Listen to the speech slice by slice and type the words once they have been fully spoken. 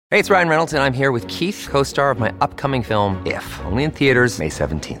Hey, it's Ryan Reynolds, and I'm here with Keith, co-star of my upcoming film, If, only in theaters May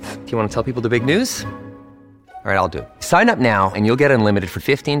 17th. Do you want to tell people the big news? All right, I'll do it. Sign up now and you'll get unlimited for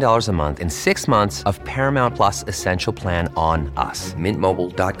 $15 a month and 6 months of Paramount Plus Essential Plan on us.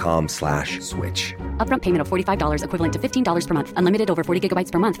 MintMobile.com/switch. Upfront payment of $45 equivalent to $15 per month. Unlimited over 40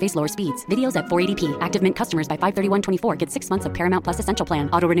 gigabytes per month. Face lower speeds. Videos at 480p. Active Mint customers by 531.24 get 6 months of Paramount Plus Essential Plan.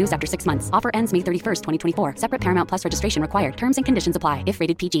 Auto renews after 6 months. Offer ends May 31st, 2024. Separate Paramount Plus registration required. Terms and conditions apply if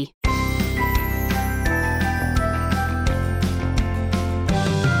rated PG.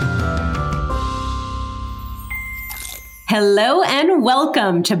 Hello and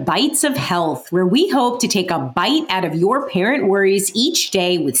welcome to Bites of Health, where we hope to take a bite out of your parent worries each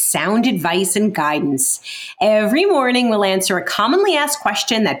day with sound advice and guidance. Every morning, we'll answer a commonly asked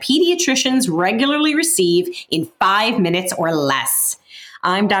question that pediatricians regularly receive in 5 minutes or less.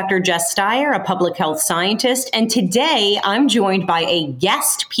 I'm Dr. Jess Steyer, a public health scientist, and today I'm joined by a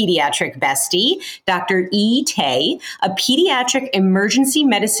guest pediatric bestie, Dr. E. Tay, a pediatric emergency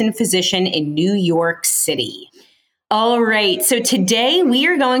medicine physician in New York City. All right, so today we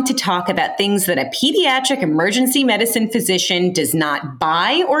are going to talk about things that a pediatric emergency medicine physician does not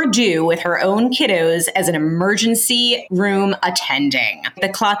buy or do with her own kiddos as an emergency room attending. The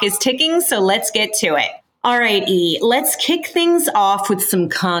clock is ticking, so let's get to it. All right, E, let's kick things off with some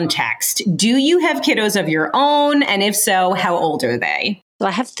context. Do you have kiddos of your own? And if so, how old are they? So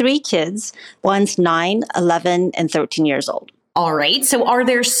I have 3 kids. One's 9, 11, and 13 years old. All right. So are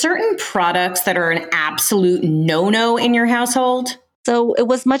there certain products that are an absolute no-no in your household? So it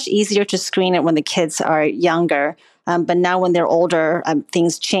was much easier to screen it when the kids are younger. But now when they're older,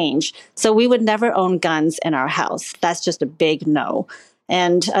 things change. So we would never own guns in our house. That's just a big no.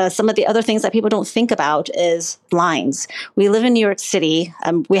 And some of the other things that people don't think about is blinds. We live in New York City.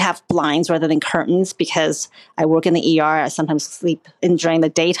 We have blinds rather than curtains because I work in the ER. I sometimes sleep during the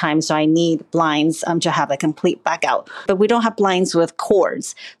daytime, so I need blinds to have a complete blackout. But we don't have blinds with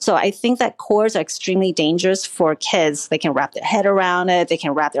cords. So I think that cords are extremely dangerous for kids. They can wrap their head around it. They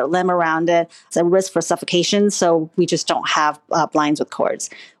can wrap their limb around it. It's a risk for suffocation, so we just don't have blinds with cords.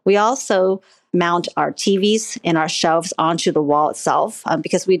 We also mount our TVs and our shelves onto the wall itself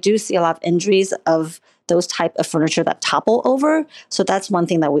because we do see a lot of injuries of those type of furniture that topple over. So that's one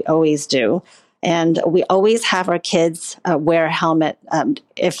thing that we always do. And we always have our kids wear a helmet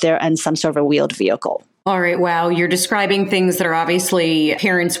if they're in some sort of a wheeled vehicle. All right. Wow. You're describing things that are obviously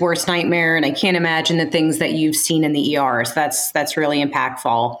parents' worst nightmare. And I can't imagine the things that you've seen in the ERs. That's really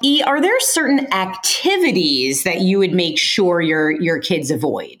impactful. E, are there certain activities that you would make sure your kids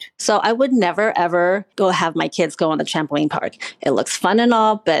avoid? So I would never, ever have my kids go on the trampoline park. It looks fun and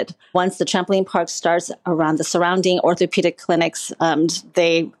all, but once the trampoline park starts around the surrounding orthopedic clinics,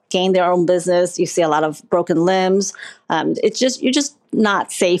 they gain their own business. You see a lot of broken limbs. You're just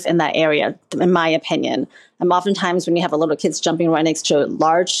not safe in that area, in my opinion. Oftentimes when you have a little kid's jumping right next to a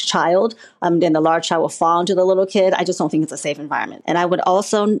large child, then the large child will fall into the little kid. I just don't think it's a safe environment. And I would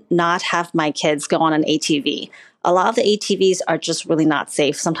also not have my kids go on an ATV. A lot of the ATVs are just really not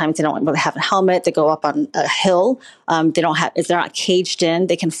safe. Sometimes they don't really have a helmet. They go up on a hill. If they're not caged in,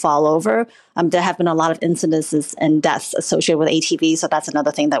 they can fall over. There have been a lot of incidences and deaths associated with ATVs. So that's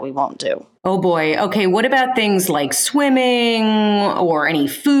another thing that we won't do. Oh boy. Okay. What about things like swimming or any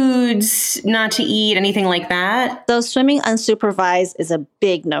foods not to eat, anything like that? So swimming unsupervised is a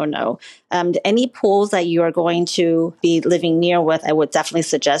big no-no. Any pools that you are going to be living near with, I would definitely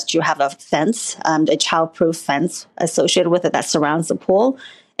suggest you have a fence, a child-proof fence associated with it that surrounds the pool.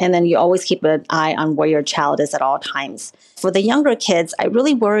 And then you always keep an eye on where your child is at all times. For the younger kids, I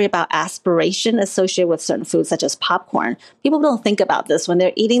really worry about aspiration associated with certain foods such as popcorn. People don't think about this when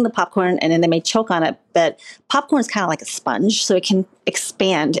they're eating the popcorn and then they may choke on it, but popcorn is kind of like a sponge, so it can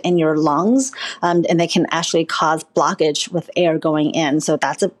expand in your lungs and they can actually cause blockage with air going in. So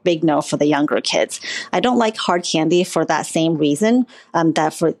that's a big no for the younger kids. I don't like hard candy for that same reason,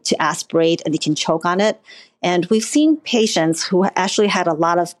 to aspirate and you can choke on it. And we've seen patients who actually had a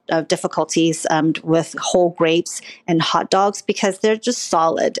lot of difficulties with whole grapes and hot dogs because they're just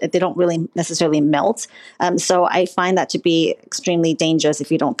solid. They don't really necessarily melt. So I find that to be extremely dangerous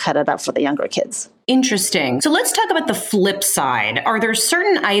if you don't cut it up for the younger kids. Interesting. So let's talk about the flip side. Are there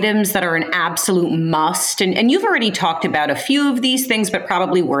certain items that are an absolute must? And you've already talked about a few of these things, but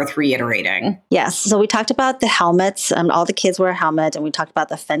probably worth reiterating. Yes. So we talked about the helmets. All the kids wear a helmet, and we talked about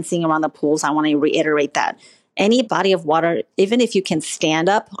the fencing around the pools. I want to reiterate that. any body of water, even if you can stand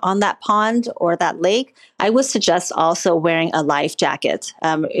up on that pond or that lake, I would suggest also wearing a life jacket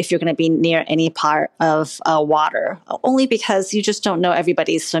if you're going to be near any part of water, only because you just don't know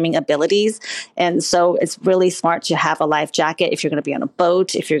everybody's swimming abilities. And so it's really smart to have a life jacket if you're going to be on a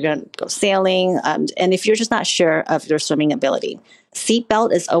boat, if you're going to go sailing, and if you're just not sure of your swimming ability.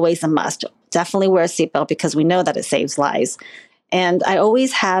 Seatbelt is always a must. Definitely wear a seatbelt because we know that it saves lives. And I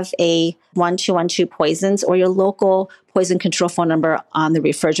always have a 1212 poisons or your local poison control phone number on the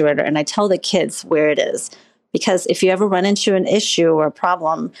refrigerator. And I tell the kids where it is. Because if you ever run into an issue or a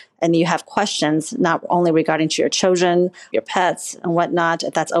problem and you have questions, not only regarding to your children, your pets and whatnot,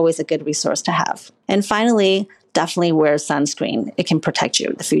 that's always a good resource to have. And finally, definitely wear sunscreen. It can protect you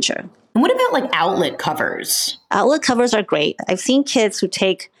in the future. And what about like outlet covers? Outlet covers are great. I've seen kids who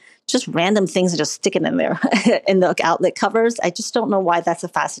take just random things and just stick it in there in the outlet covers. I just don't know why that's a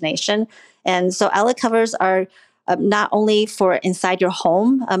fascination. And so outlet covers are not only for inside your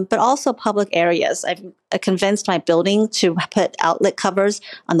home, but also public areas. I've convinced my building to put outlet covers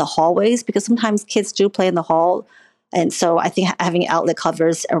on the hallways because sometimes kids do play in the hall. And so I think having outlet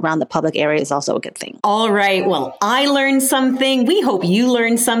covers around the public area is also a good thing. All right. Well, I learned something. We hope you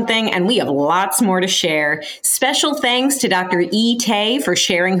learned something, and we have lots more to share. Special thanks to Dr. E. Tay for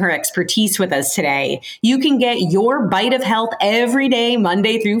sharing her expertise with us today. You can get your bite of health every day,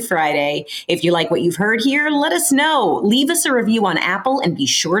 Monday through Friday. If you like what you've heard here, let us know. Leave us a review on Apple and be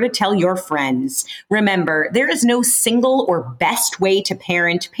sure to tell your friends. Remember, there is no single or best way to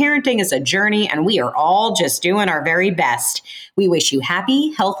parent. Parenting is a journey, and we are all just doing our very best. We wish you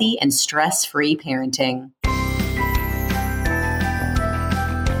happy, healthy, and stress-free parenting.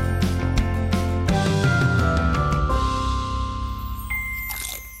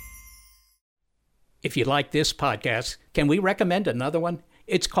 If you like this podcast, can we recommend another one?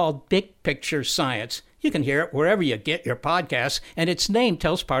 It's called Big Picture Science. You can hear it wherever you get your podcasts, and its name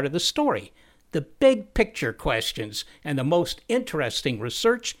tells part of the story. The big picture questions and the most interesting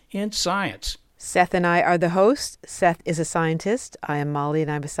research in science. Seth and I are the hosts. Seth is a scientist. I am Molly,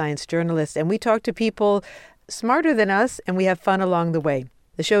 and I'm a science journalist. And we talk to people smarter than us, and we have fun along the way.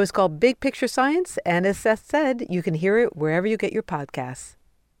 The show is called Big Picture Science, and as Seth said, you can hear it wherever you get your podcasts.